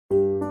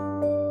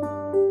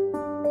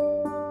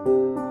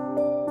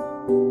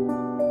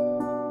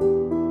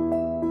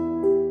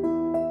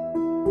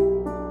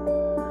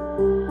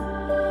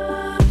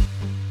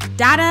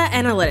Data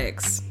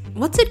analytics.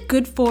 What's it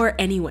good for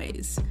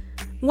anyways?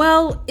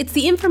 Well, it's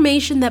the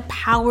information that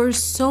powers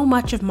so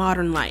much of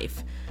modern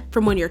life.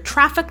 From when your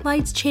traffic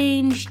lights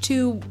change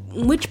to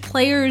which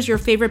players your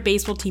favorite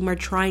baseball team are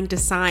trying to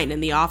sign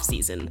in the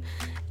offseason,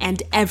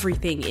 and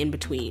everything in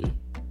between.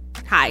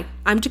 Hi,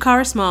 I'm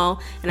Takara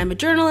Small, and I'm a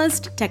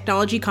journalist,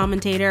 technology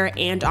commentator,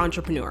 and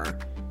entrepreneur.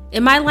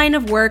 In my line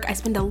of work, I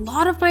spend a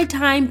lot of my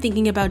time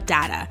thinking about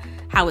data,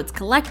 how it's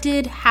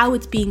collected, how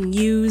it's being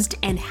used,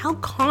 and how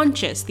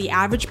conscious the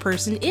average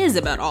person is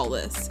about all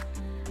this.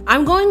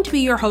 I'm going to be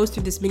your host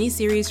through this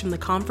mini-series from the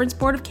Conference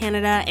Board of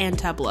Canada and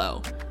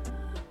Tableau.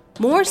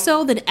 More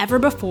so than ever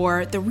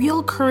before, the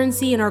real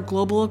currency in our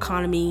global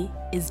economy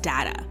is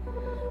data.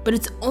 But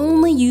it's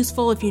only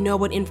useful if you know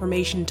what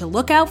information to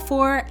look out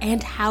for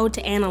and how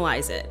to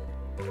analyze it.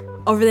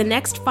 Over the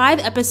next 5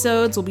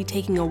 episodes, we'll be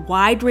taking a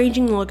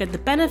wide-ranging look at the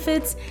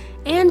benefits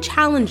and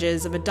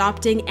challenges of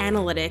adopting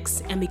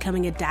analytics and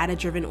becoming a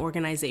data-driven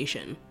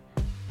organization.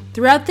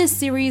 Throughout this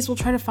series, we'll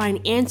try to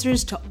find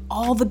answers to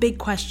all the big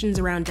questions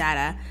around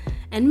data,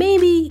 and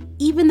maybe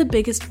even the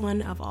biggest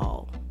one of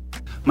all.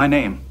 My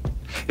name.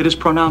 It is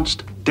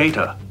pronounced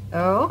data.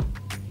 Oh?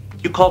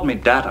 You called me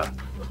data.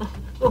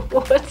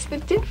 What's the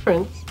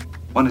difference?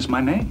 One is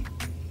my name.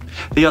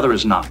 The other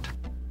is not.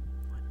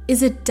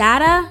 Is it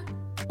data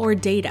or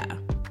data?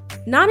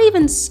 Not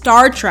even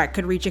Star Trek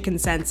could reach a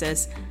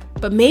consensus,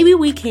 but maybe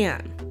we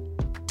can.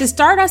 To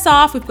start us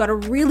off, we've got a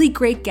really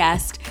great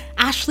guest,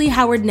 Ashley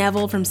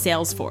Howard-Neville from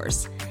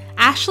Salesforce.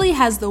 Ashley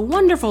has the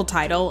wonderful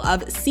title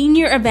of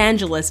Senior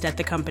Evangelist at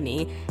the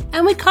company,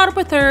 and we caught up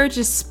with her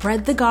to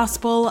spread the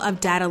gospel of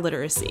data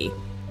literacy.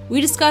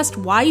 We discussed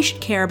why you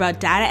should care about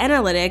data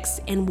analytics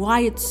and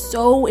why it's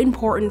so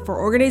important for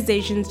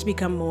organizations to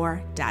become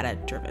more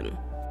data-driven.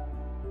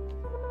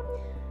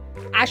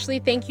 Ashley,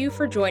 thank you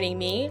for joining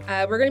me.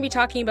 We're going to be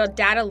talking about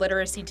data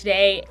literacy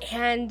today,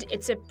 and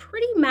it's a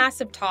pretty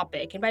massive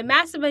topic. And by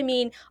massive, I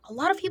mean a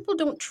lot of people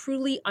don't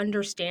truly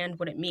understand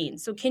what it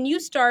means. So can you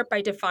start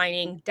by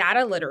defining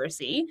data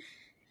literacy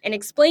and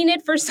explain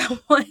it for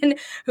someone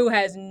who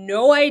has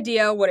no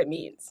idea what it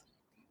means?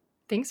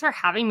 Thanks for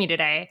having me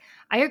today.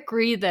 I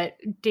agree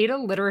that data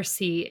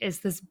literacy is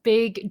this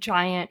big,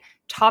 giant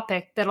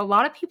topic that a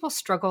lot of people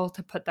struggle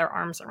to put their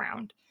arms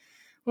around.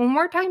 When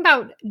we're talking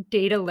about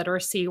data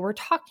literacy, we're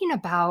talking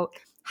about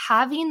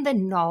having the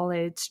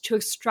knowledge to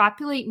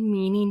extrapolate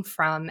meaning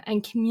from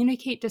and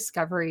communicate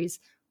discoveries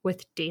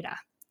with data.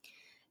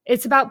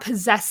 It's about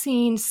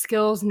possessing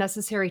skills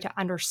necessary to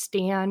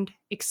understand,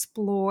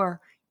 explore,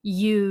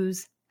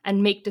 use,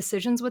 and make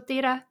decisions with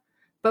data,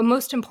 but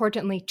most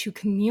importantly, to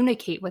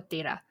communicate with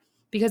data.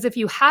 Because if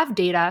you have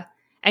data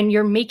and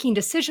you're making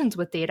decisions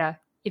with data,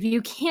 if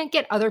you can't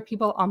get other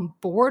people on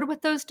board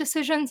with those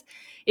decisions,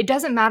 it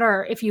doesn't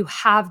matter if you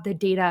have the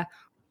data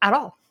at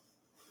all.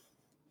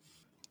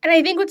 And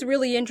I think what's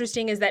really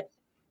interesting is that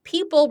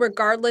people,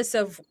 regardless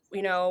of,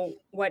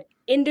 what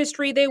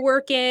industry they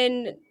work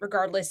in,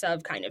 regardless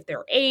of kind of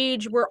their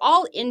age, we're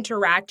all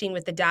interacting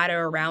with the data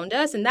around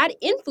us, and that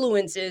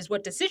influences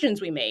what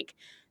decisions we make.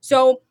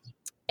 So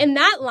in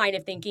that line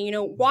of thinking,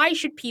 why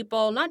should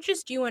people, not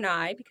just you and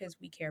I, because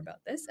we care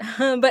about this,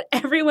 but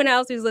everyone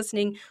else who's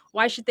listening,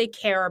 why should they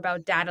care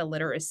about data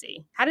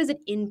literacy? How does it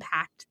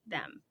impact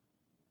them?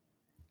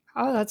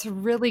 Oh, that's a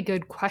really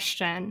good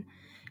question.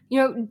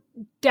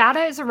 Data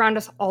is around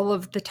us all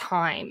of the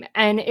time,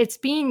 and it's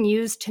being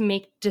used to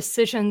make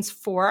decisions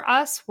for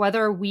us,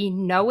 whether we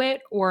know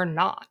it or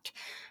not.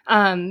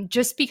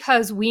 Just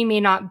because we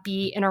may not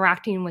be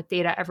interacting with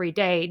data every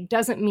day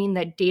doesn't mean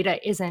that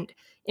data isn't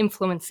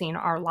influencing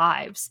our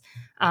lives.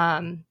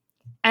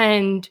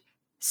 And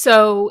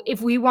so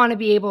if we want to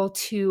be able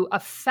to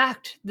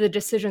affect the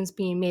decisions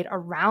being made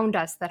around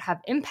us that have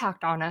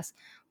impact on us,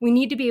 we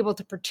need to be able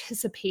to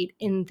participate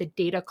in the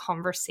data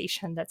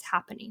conversation that's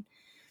happening.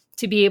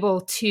 To be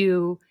able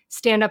to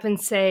stand up and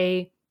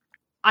say,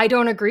 I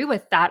don't agree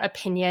with that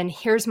opinion,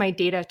 here's my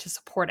data to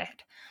support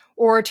it.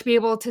 Or to be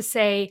able to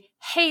say,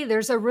 hey,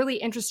 there's a really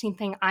interesting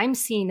thing I'm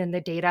seeing in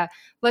the data.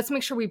 Let's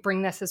make sure we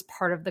bring this as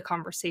part of the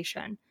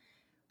conversation.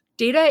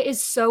 Data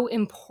is so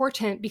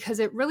important because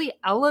it really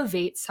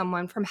elevates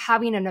someone from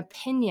having an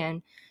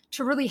opinion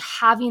to really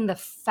having the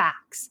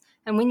facts.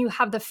 And when you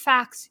have the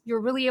facts,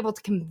 you're really able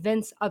to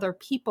convince other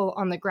people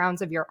on the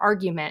grounds of your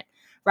argument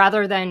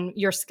rather than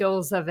your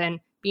skills of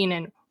being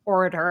an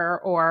orator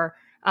or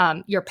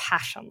your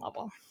passion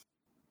level.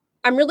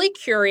 I'm really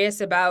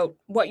curious about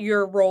what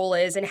your role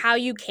is and how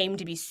you came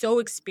to be so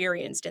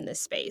experienced in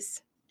this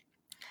space.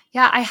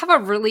 Yeah, I have a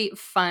really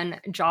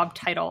fun job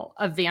title,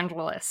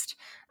 evangelist.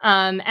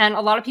 And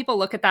a lot of people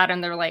look at that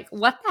and they're like,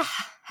 what the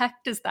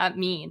heck does that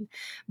mean?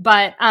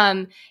 But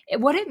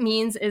what it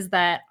means is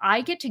that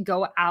I get to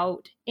go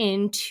out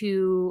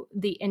into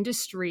the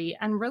industry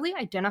and really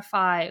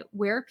identify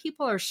where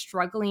people are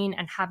struggling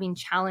and having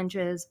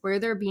challenges, where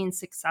they're being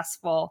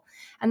successful.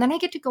 And then I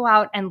get to go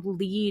out and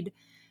lead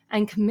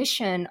and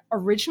commission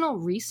original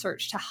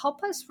research to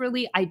help us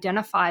really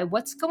identify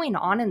what's going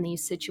on in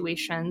these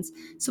situations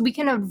so we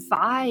can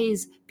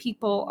advise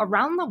people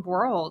around the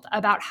world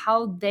about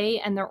how they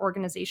and their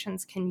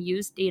organizations can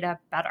use data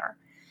better.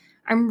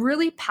 I'm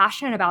really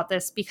passionate about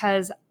this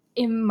because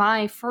in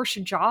my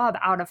first job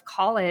out of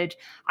college,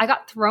 I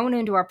got thrown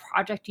into a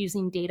project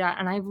using data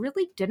and I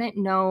really didn't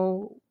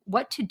know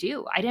what to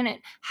do. I didn't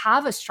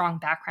have a strong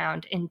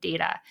background in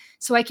data.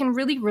 So I can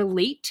really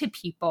relate to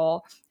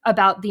people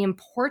about the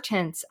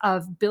importance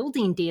of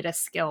building data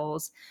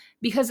skills,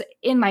 because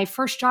in my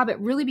first job, it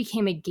really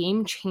became a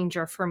game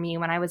changer for me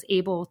when I was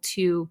able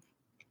to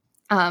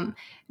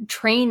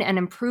train and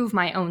improve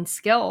my own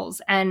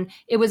skills. And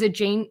it was a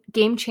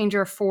game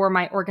changer for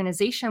my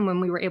organization when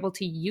we were able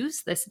to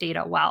use this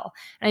data well.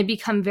 And I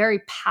become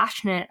very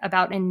passionate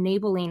about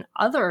enabling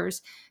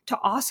others to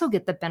also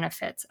get the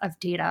benefits of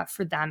data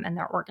for them and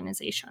their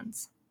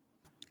organizations.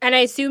 And I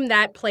assume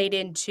that played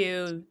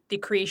into the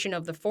creation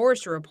of the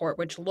Forrester Report,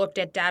 which looked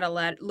at data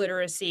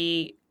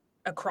literacy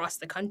across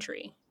the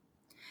country.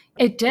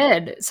 It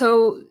did.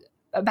 So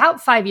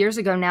about 5 years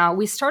ago now,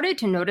 we started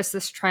to notice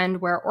this trend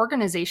where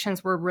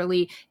organizations were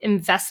really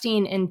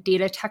investing in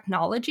data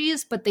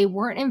technologies, but they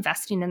weren't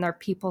investing in their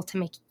people to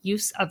make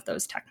use of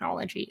those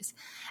technologies.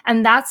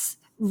 And that's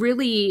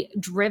really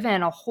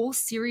driven a whole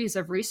series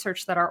of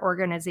research that our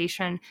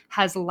organization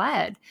has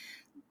led.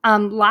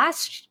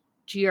 Last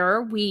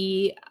year,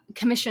 we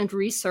commissioned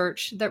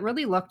research that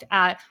really looked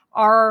at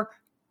our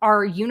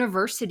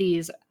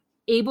universities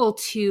able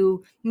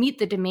to meet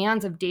the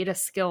demands of data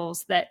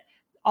skills that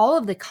all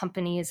of the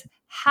companies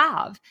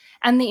have?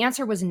 And the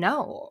answer was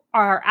no.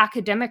 Our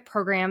academic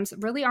programs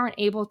really aren't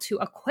able to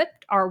equip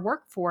our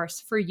workforce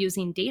for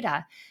using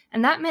data.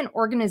 And that meant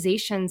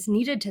organizations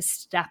needed to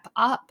step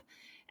up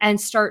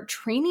and start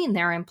training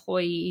their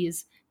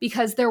employees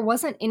because there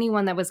wasn't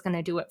anyone that was going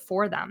to do it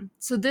for them.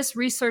 So this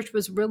research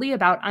was really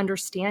about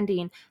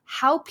understanding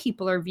how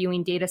people are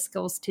viewing data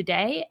skills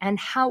today and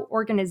how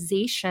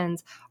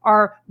organizations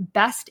are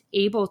best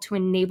able to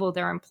enable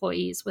their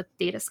employees with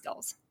data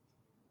skills.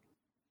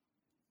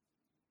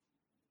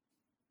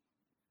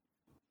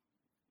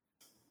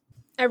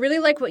 I really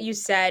like what you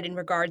said in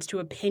regards to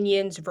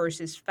opinions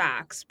versus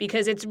facts,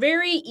 because it's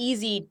very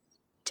easy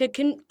to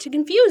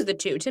confuse the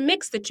two, to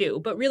mix the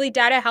two, but really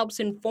data helps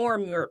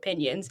inform your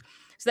opinions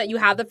so that you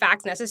have the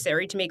facts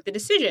necessary to make the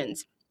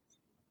decisions.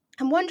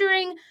 I'm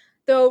wondering,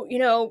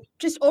 though,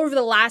 just over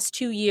the last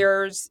 2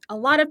 years, a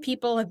lot of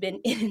people have been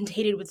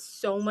inundated with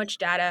so much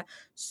data,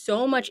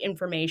 so much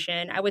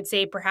information. I would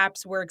say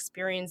perhaps we're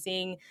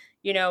experiencing,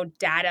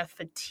 data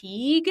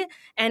fatigue.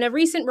 And a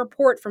recent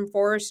report from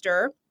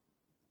Forrester,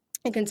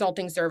 a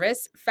consulting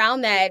service,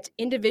 found that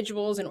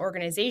individuals and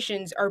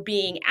organizations are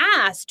being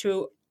asked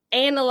to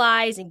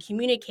analyze and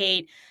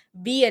communicate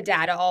via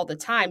data all the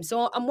time.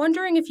 So I'm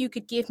wondering if you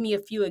could give me a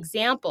few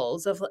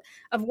examples of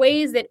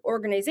ways that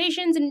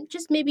organizations and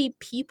just maybe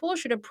people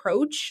should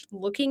approach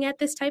looking at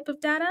this type of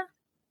data.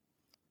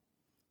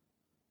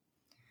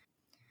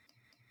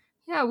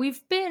 Yeah,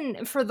 we've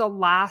been, for the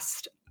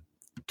last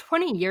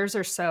 20 years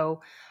or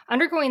so,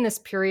 undergoing this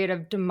period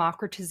of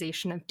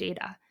democratization of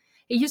data.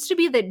 It used to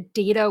be that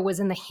data was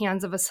in the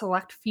hands of a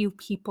select few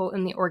people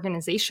in the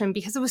organization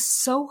because it was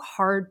so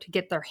hard to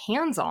get their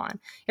hands on.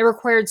 It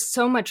required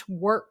so much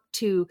work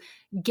to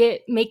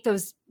make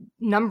those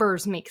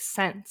numbers make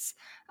sense.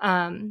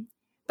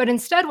 But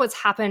instead, what's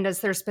happened is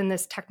there's been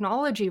this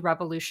technology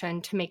revolution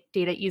to make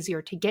data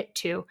easier to get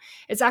to.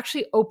 It's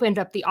actually opened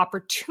up the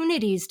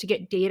opportunities to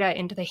get data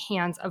into the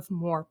hands of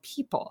more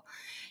people.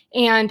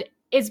 And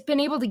it's been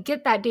able to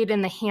get that data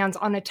in the hands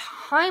on a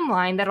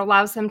timeline that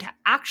allows them to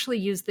actually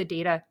use the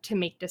data to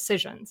make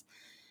decisions.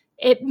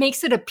 It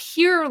makes it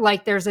appear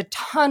like there's a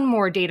ton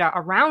more data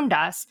around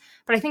us,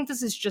 but I think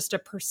this is just a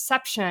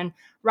perception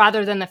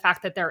rather than the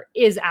fact that there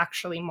is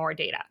actually more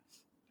data.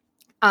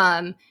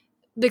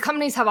 The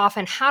companies have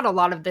often had a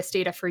lot of this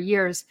data for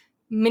years.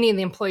 Many of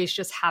the employees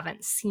just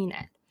haven't seen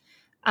it.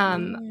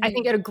 I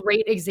think a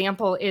great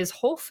example is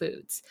Whole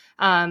Foods.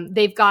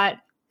 They've got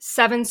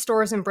 7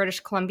 stores in British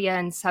Columbia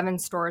and 7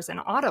 stores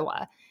in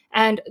Ottawa.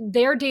 And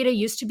their data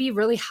used to be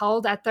really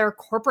held at their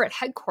corporate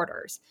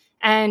headquarters.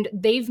 And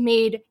they've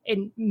made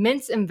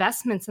immense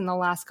investments in the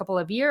last couple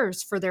of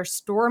years for their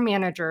store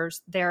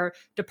managers, their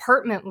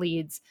department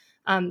leads,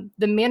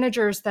 the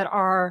managers that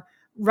are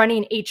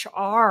running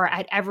HR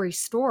at every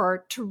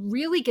store to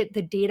really get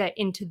the data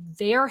into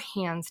their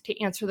hands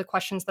to answer the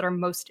questions that are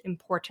most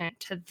important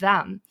to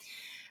them.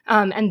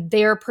 And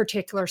their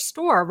particular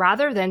store,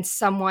 rather than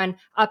someone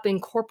up in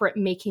corporate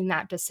making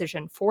that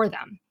decision for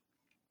them.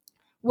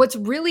 What's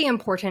really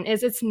important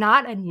is it's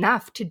not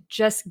enough to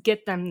just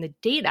get them the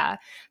data.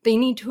 They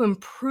need to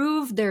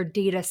improve their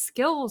data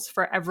skills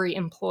for every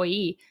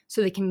employee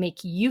so they can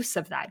make use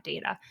of that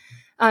data.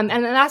 And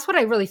that's what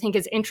I really think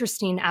is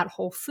interesting at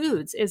Whole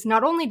Foods is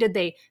not only did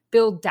they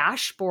build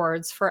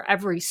dashboards for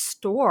every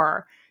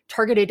store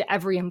targeted to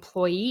every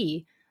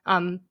employee,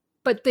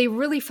 but they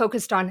really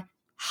focused on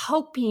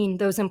helping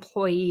those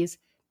employees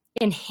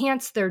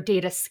enhance their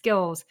data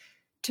skills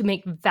to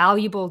make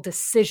valuable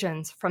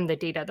decisions from the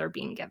data they're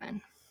being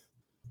given.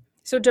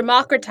 So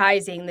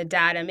democratizing the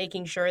data,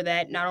 making sure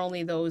that not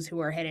only those who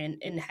are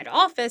in head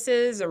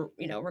offices or,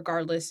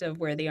 regardless of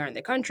where they are in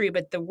the country,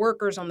 but the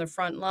workers on the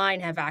front line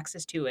have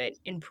access to it,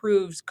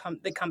 improves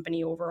the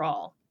company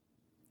overall.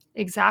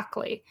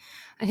 Exactly.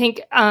 I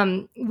think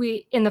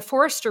we in the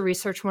Forrester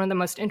research, one of the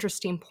most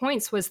interesting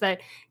points was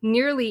that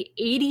nearly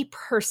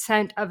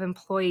 80% of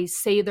employees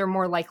say they're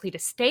more likely to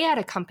stay at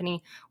a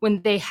company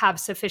when they have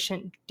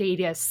sufficient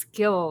data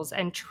skills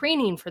and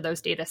training for those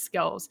data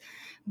skills.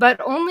 But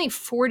only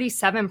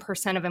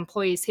 47% of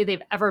employees say they've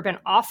ever been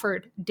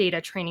offered data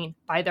training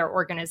by their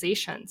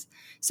organizations.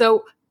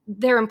 So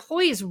their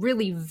employees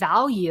really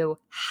value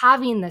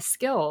having the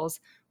skills.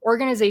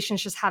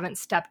 Organizations just haven't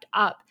stepped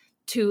up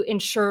to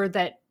ensure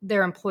that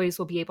their employees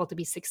will be able to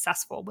be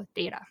successful with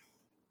data.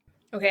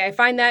 Okay, I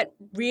find that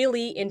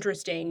really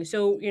interesting.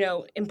 So,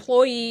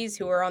 employees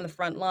who are on the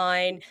front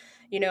line,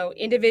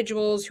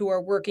 individuals who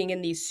are working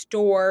in these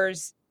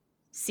stores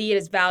see it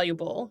as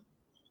valuable,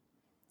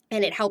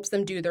 and it helps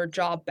them do their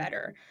job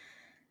better,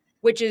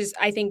 which is,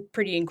 I think,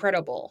 pretty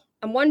incredible.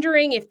 I'm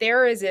wondering if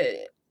there is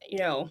a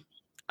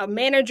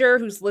manager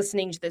who's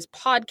listening to this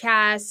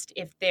podcast,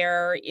 if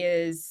there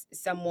is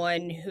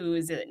someone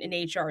who's an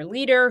HR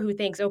leader who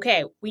thinks,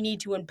 okay, we need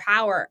to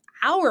empower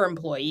our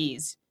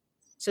employees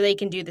so they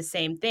can do the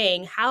same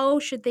thing, how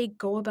should they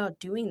go about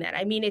doing that?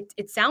 I mean,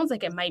 it sounds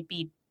like it might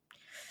be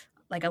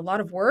like a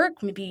lot of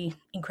work, maybe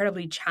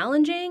incredibly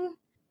challenging.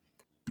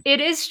 It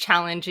is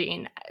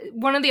challenging.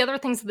 One of the other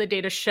things that the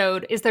data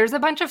showed is there's a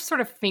bunch of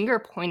sort of finger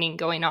pointing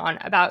going on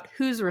about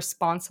who's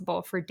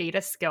responsible for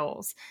data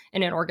skills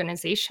in an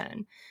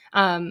organization.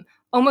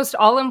 Almost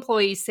all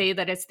employees say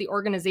that it's the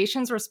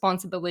organization's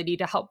responsibility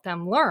to help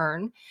them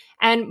learn.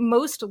 And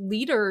most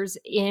leaders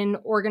in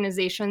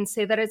organizations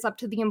say that it's up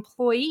to the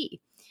employee.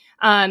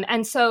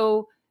 And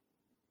so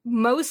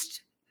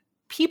most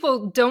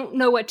people don't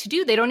know what to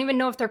do. They don't even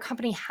know if their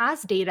company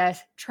has data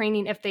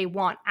training if they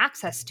want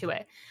access to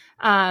it.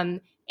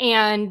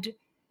 And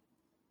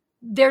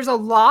there's a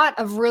lot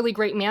of really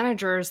great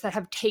managers that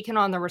have taken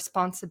on the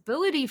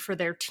responsibility for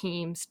their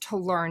teams to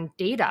learn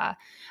data.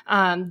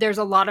 There's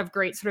a lot of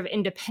great sort of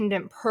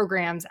independent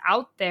programs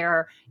out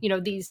there,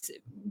 these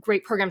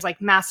great programs like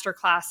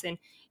Masterclass and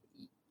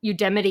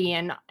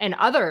Udemy and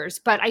others.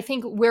 But I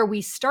think where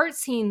we start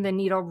seeing the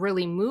needle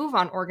really move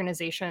on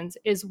organizations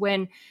is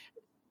when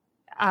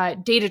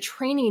data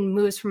training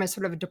moves from a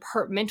sort of a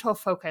departmental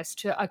focus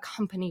to a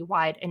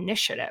company-wide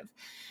initiative.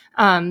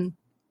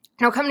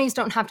 Now, companies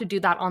don't have to do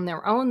that on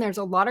their own. There's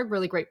a lot of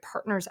really great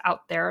partners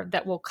out there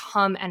that will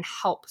come and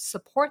help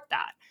support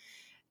that.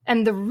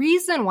 And the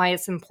reason why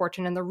it's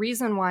important and the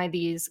reason why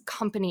these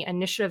company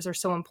initiatives are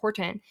so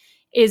important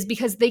is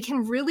because they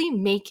can really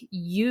make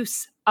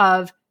use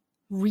of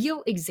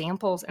real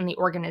examples in the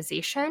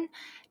organization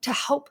to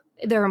help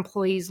their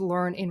employees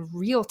learn in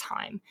real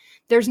time.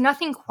 There's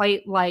nothing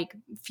quite like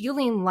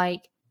feeling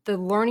like the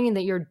learning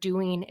that you're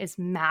doing is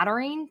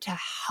mattering to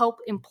help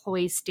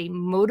employees stay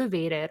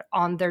motivated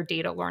on their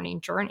data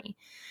learning journey.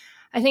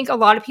 I think a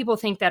lot of people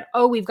think that,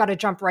 we've got to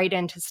jump right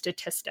into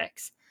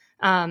statistics.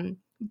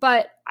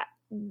 But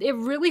it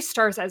really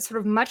starts at sort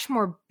of much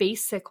more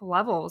basic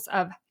levels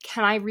of,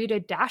 can I read a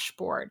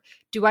dashboard?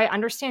 Do I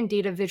understand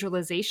data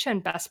visualization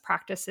best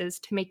practices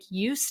to make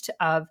use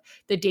of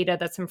the data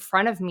that's in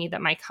front of me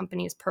that my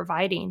company is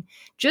providing?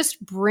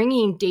 Just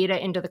bringing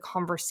data into the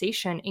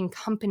conversation in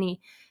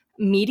company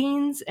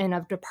meetings and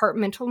a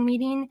departmental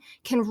meeting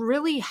can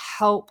really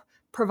help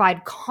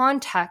provide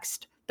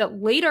context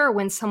that later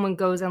when someone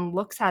goes and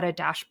looks at a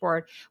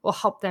dashboard will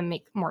help them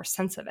make more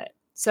sense of it.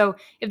 So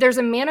if there's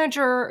a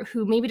manager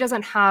who maybe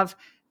doesn't have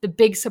the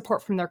big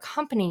support from their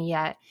company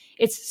yet,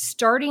 it's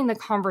starting the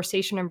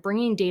conversation and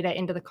bringing data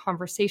into the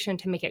conversation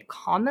to make it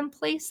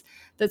commonplace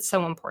that's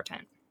so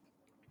important.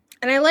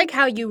 And I like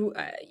how you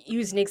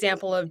use an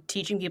example of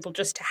teaching people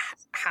just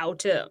how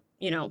to,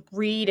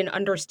 read and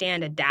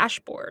understand a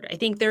dashboard. I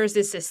think there's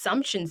this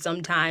assumption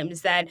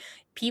sometimes that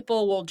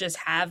people will just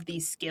have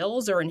these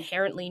skills or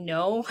inherently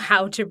know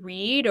how to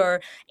read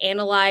or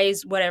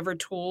analyze whatever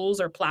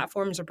tools or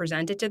platforms are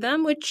presented to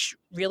them, which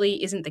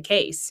really isn't the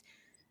case.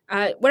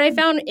 What I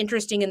found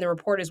interesting in the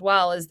report as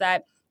well is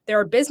that there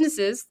are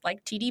businesses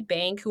like TD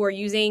Bank who are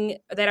using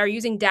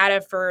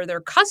data for their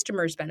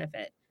customers'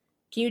 benefit.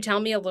 Can you tell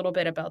me a little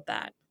bit about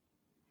that?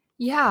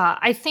 Yeah,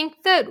 I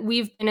think that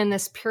we've been in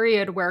this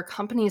period where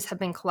companies have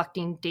been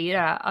collecting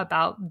data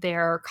about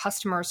their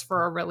customers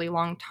for a really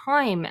long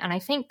time. And I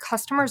think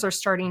customers are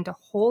starting to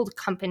hold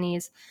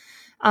companies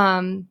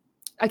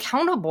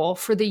accountable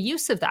for the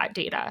use of that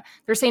data.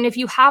 They're saying, if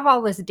you have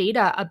all this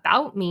data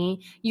about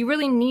me, you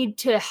really need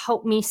to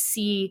help me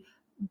see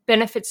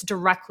benefits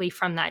directly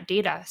from that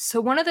data.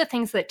 So one of the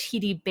things that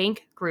TD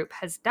Bank Group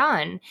has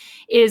done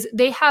is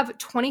they have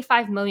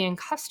 25 million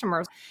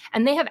customers,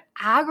 and they have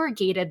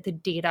aggregated the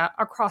data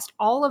across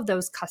all of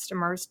those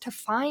customers to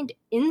find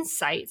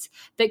insights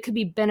that could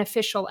be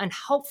beneficial and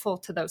helpful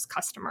to those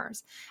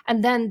customers.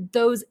 And then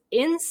those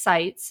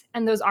insights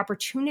and those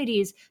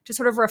opportunities to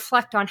sort of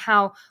reflect on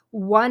how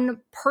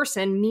one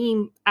person,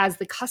 me as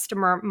the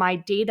customer, my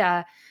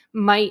data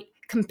might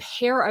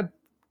compare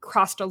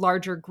across a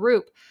larger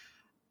group.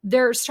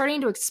 They're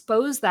starting to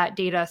expose that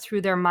data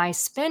through their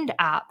MySpend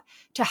app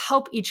to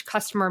help each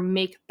customer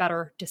make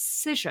better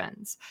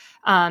decisions.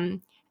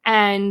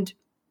 And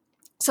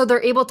so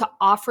they're able to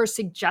offer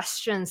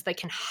suggestions that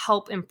can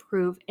help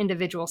improve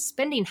individual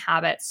spending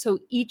habits. So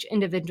each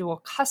individual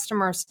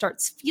customer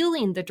starts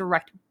feeling the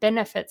direct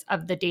benefits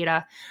of the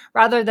data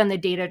rather than the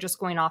data just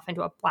going off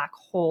into a black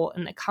hole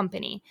in the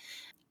company.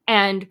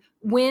 And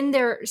when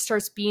there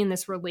starts being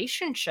this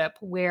relationship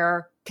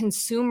where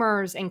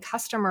consumers and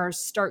customers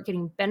start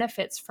getting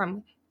benefits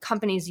from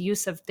companies'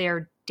 use of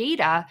their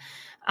data,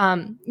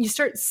 you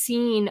start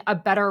seeing a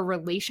better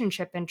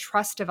relationship and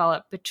trust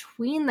develop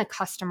between the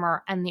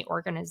customer and the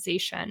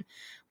organization,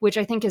 which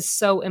I think is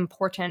so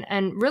important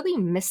and really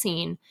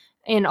missing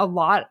in a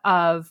lot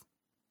of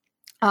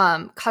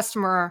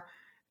customer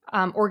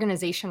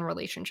organization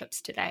relationships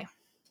today.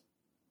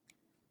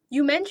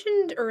 You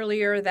mentioned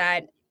earlier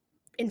that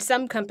in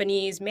some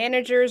companies,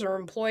 managers or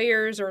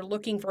employers are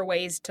looking for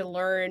ways to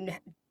learn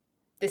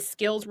the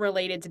skills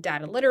related to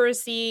data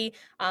literacy.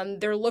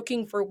 They're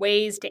looking for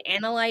ways to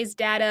analyze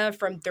data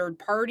from third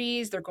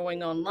parties. They're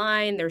going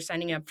online, they're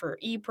signing up for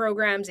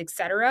e-programs,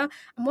 etc.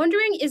 I'm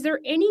wondering, is there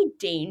any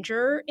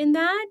danger in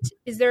that?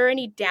 Is there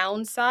any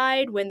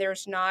downside when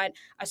there's not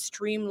a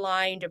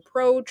streamlined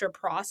approach or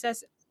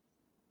process,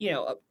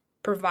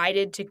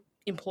 provided to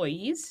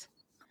employees?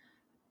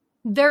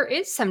 There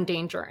is some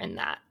danger in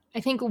that. I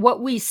think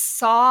what we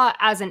saw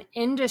as an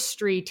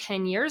industry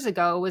 10 years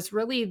ago was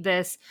really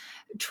this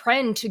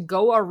trend to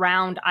go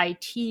around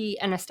IT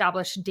and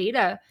establish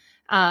data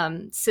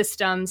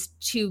systems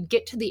to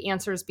get to the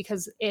answers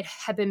because it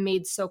had been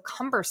made so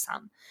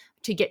cumbersome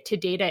to get to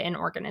data in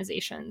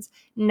organizations.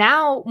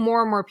 Now,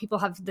 more and more people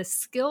have the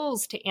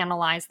skills to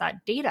analyze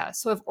that data.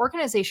 So if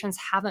organizations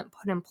haven't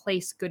put in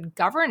place good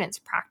governance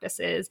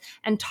practices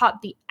and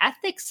taught the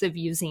ethics of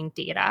using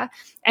data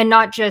and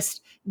not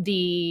just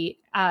the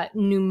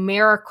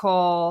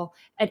numerical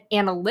and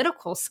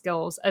analytical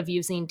skills of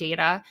using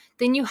data,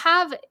 then you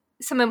have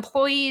some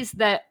employees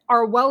that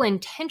are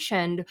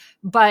well-intentioned,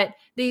 but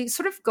they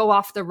sort of go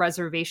off the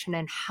reservation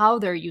in how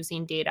they're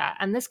using data.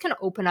 And this can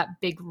open up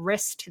big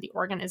risks to the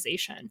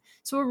organization.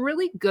 So a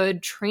really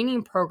good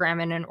training program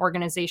in an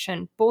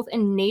organization both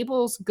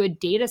enables good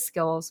data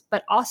skills,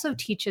 but also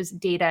teaches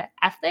data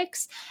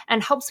ethics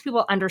and helps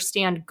people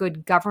understand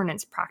good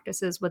governance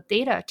practices with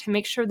data to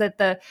make sure that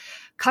the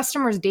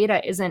customer's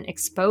data isn't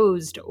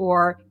exposed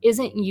or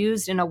isn't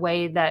used in a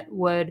way that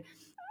would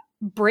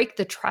break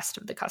the trust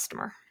of the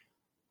customer.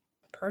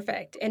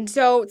 Perfect. And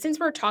so since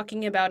we're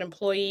talking about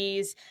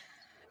employees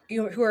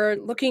who are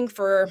looking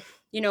for,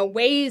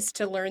 ways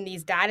to learn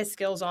these data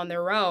skills on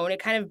their own,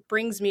 it kind of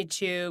brings me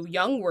to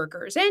young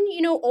workers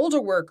and, older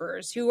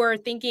workers who are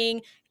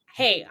thinking,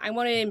 hey, I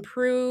want to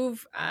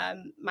improve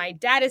my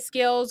data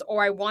skills,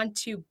 or I want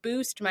to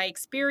boost my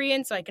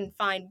experience so I can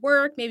find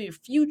work, maybe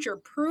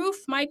future-proof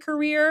my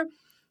career.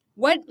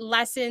 What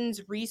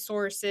lessons,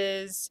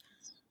 resources,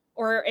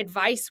 or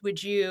advice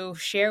would you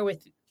share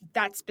with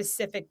that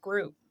specific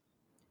group?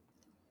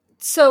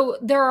 So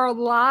there are a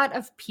lot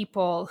of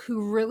people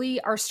who really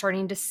are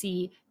starting to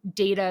see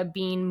data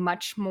being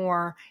much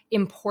more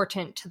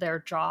important to their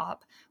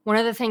job. One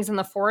of the things in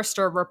the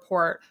Forrester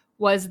report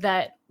was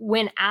that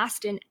when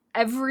asked in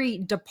every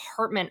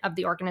department of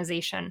the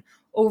organization,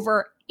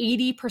 over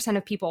 80%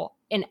 of people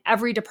in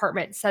every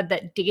department said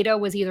that data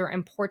was either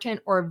important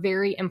or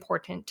very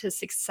important to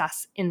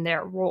success in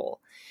their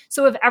role.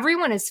 So if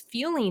everyone is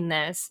feeling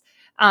this,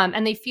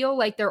 and they feel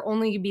like they're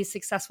only going to be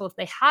successful if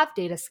they have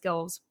data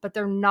skills, but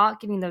they're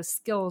not getting those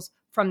skills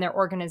from their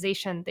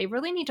organization, they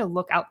really need to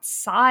look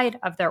outside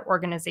of their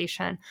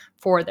organization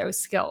for those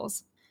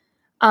skills.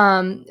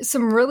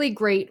 Some really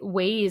great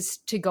ways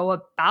to go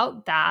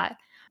about that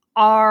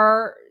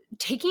are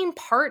taking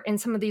part in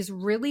some of these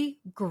really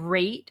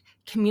great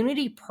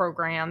community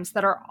programs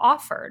that are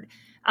offered.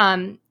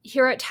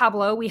 Here at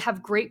Tableau, we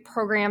have great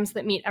programs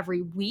that meet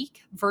every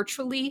week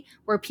virtually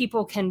where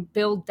people can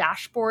build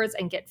dashboards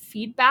and get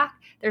feedback.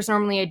 There's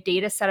normally a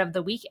data set of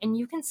the week, and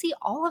you can see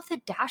all of the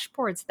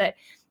dashboards that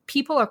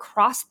people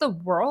across the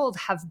world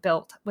have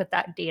built with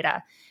that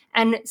data.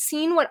 And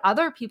seeing what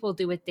other people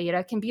do with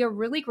data can be a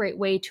really great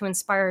way to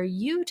inspire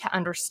you to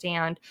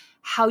understand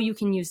how you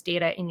can use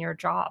data in your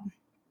job.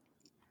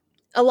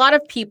 A lot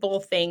of people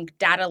think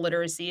data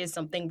literacy is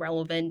something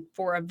relevant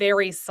for a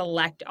very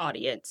select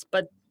audience,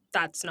 but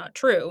that's not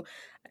true.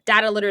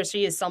 Data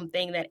literacy is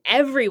something that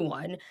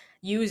everyone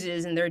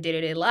uses in their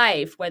day-to-day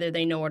life, whether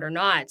they know it or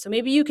not. So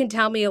maybe you can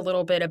tell me a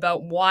little bit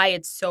about why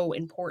it's so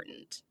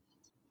important.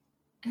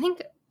 I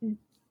think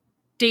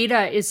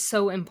data is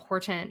so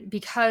important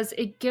because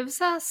it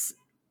gives us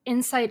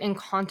insight and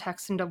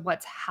context into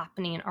what's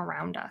happening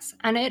around us.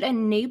 And it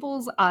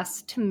enables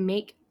us to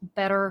make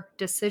better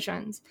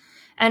decisions.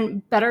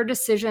 And better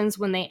decisions,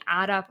 when they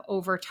add up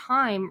over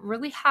time,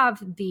 really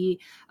have the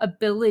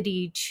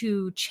ability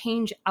to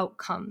change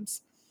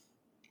outcomes.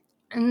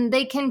 And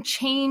they can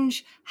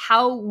change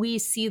how we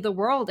see the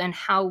world and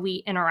how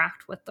we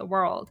interact with the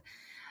world.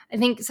 I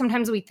think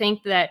sometimes we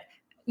think that,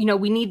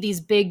 we need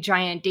these big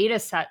giant data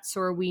sets,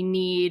 or we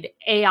need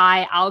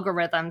AI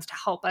algorithms to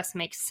help us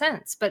make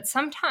sense. But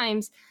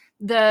sometimes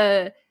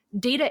the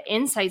data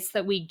insights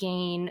that we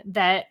gain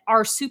that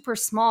are super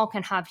small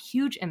can have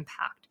huge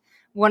impact.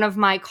 One of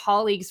my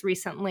colleagues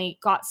recently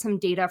got some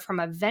data from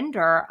a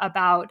vendor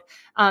about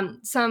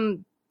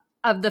some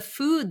of the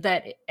food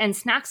and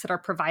snacks that are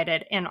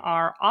provided in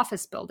our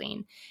office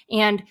building.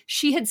 And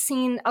she had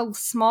seen a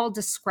small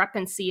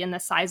discrepancy in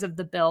the size of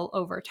the bill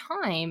over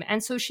time.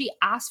 And so she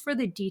asked for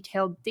the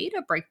detailed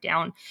data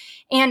breakdown.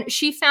 And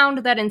she found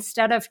that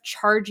instead of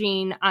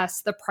charging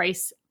us the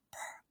price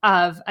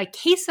of a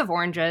case of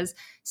oranges,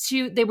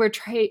 they were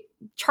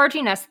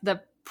charging us the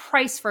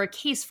price for a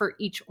case for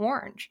each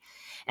orange.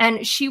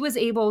 And she was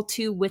able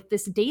to, with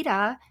this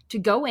data, to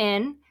go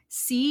in,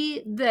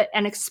 see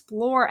and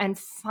explore and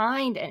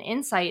find an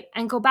insight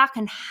and go back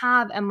and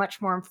have a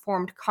much more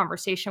informed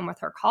conversation with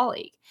her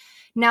colleague.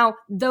 Now,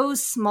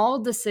 those small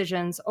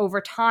decisions over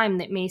time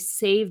that may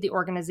save the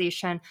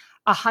organization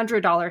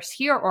 $100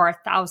 here or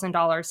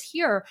 $1,000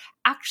 here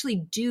actually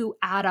do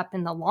add up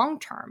in the long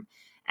term.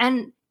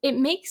 And it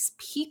makes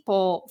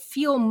people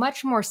feel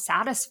much more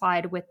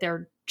satisfied with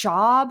their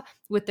job,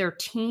 with their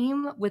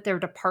team, with their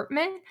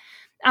department.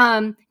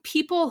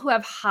 People who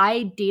have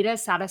high data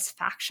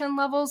satisfaction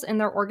levels in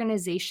their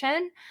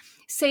organization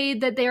say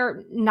that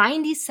they're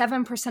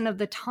 97% of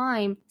the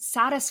time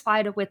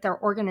satisfied with their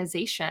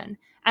organization,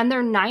 and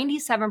they're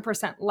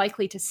 97%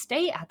 likely to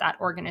stay at that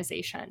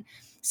organization.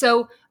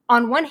 So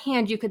on one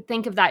hand, you could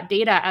think of that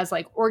data as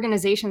like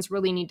organizations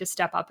really need to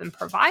step up and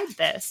provide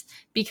this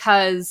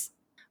because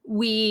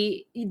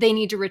they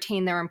need to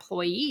retain their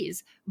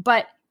employees.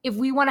 But if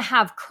we want to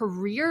have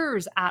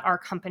careers at our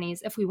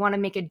companies, if we want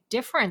to make a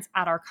difference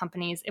at our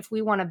companies, if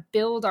we want to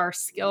build our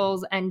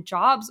skills and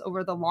jobs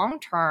over the long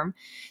term,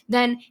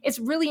 then it's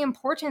really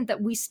important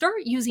that we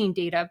start using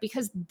data,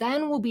 because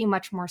then we'll be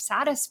much more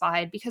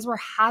satisfied because we're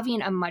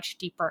having a much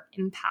deeper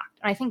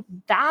impact. And I think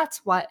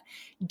that's what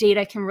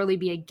data can really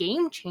be a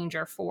game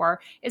changer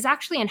for, is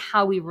actually in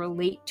how we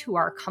relate to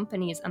our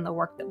companies and the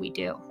work that we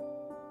do.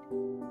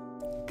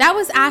 That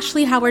was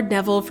Ashley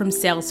Howard-Neville from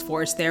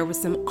Salesforce there with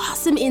some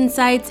awesome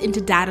insights into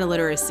data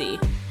literacy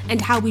and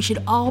how we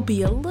should all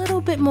be a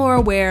little bit more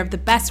aware of the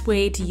best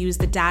way to use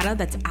the data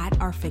that's at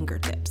our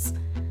fingertips.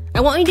 I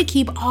want you to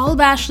keep all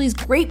of Ashley's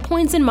great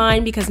points in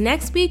mind, because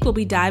next week we'll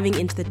be diving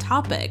into the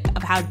topic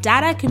of how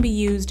data can be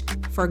used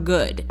for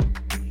good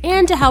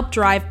and to help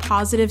drive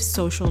positive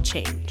social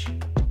change.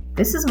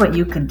 This is what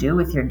you can do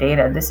with your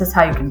data. This is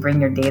how you can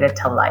bring your data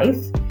to life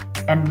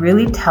and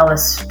really tell a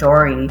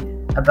story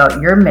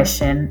about your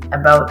mission,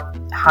 about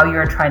how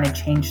you're trying to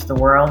change the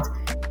world.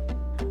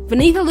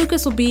 Vinitha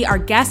Lucas will be our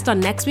guest on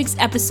next week's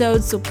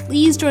episode, so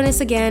please join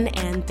us again,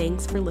 and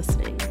thanks for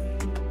listening.